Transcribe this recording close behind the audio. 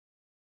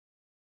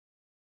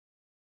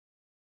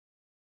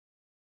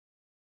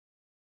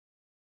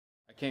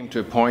Came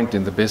to a point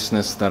in the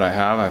business that I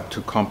have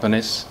 2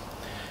 companies,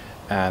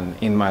 and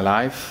in my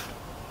life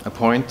a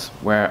point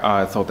where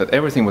I thought that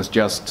everything was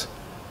just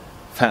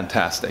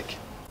fantastic.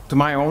 To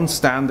my own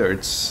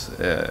standards,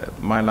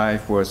 my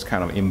life was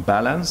kind of in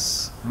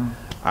balance.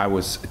 I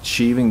was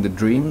achieving the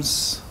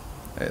dreams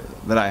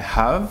that I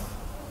have,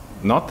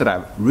 not that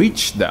I've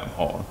reached them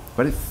all,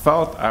 but it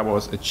felt I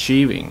was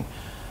achieving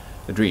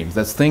the dreams,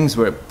 that things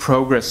were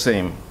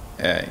progressing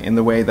in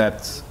the way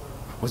that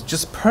was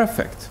just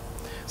perfect.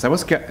 So I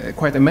was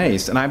quite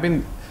amazed, and I've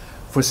been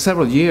for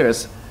several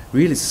years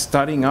really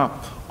studying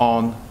up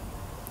on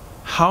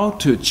how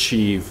to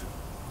achieve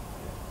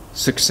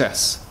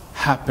success,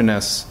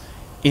 happiness,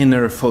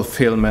 inner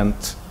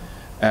fulfillment,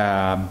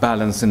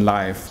 balance in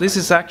life. This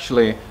is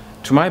actually,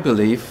 to my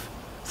belief,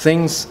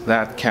 things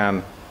that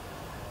can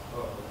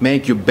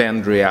make you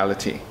bend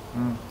reality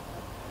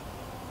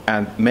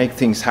and make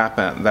things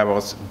happen that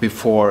was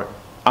before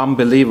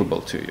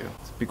unbelievable to you.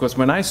 Because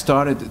when I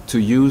started to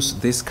use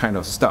this kind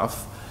of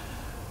stuff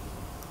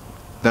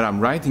that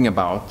I'm writing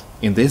about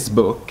in this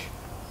book,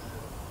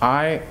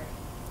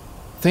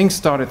 things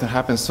started to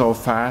happen so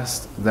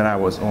fast that I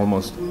was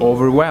almost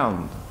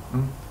overwhelmed.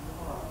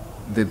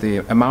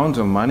 The amount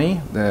of money,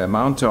 the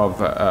amount of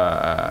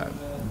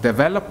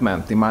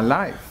development in my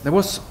life,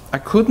 I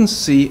couldn't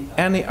see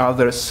any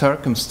other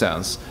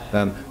circumstance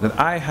than that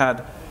I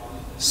had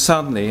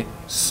suddenly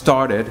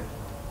started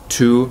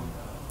to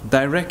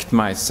direct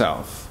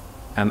myself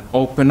and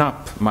open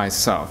up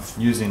myself.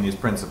 Using these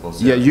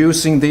principles. Yeah,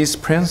 using these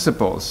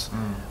principles.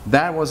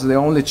 That was the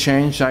only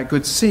change I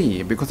could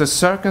see, because the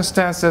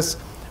circumstances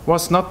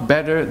was not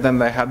better than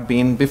they had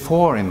been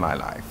before in my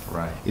life.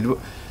 Right.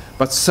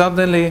 But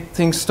suddenly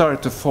things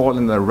started to fall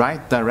in the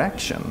right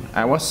direction.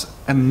 I was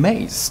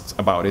amazed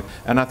about it,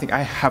 and I think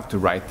I have to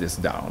write this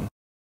down.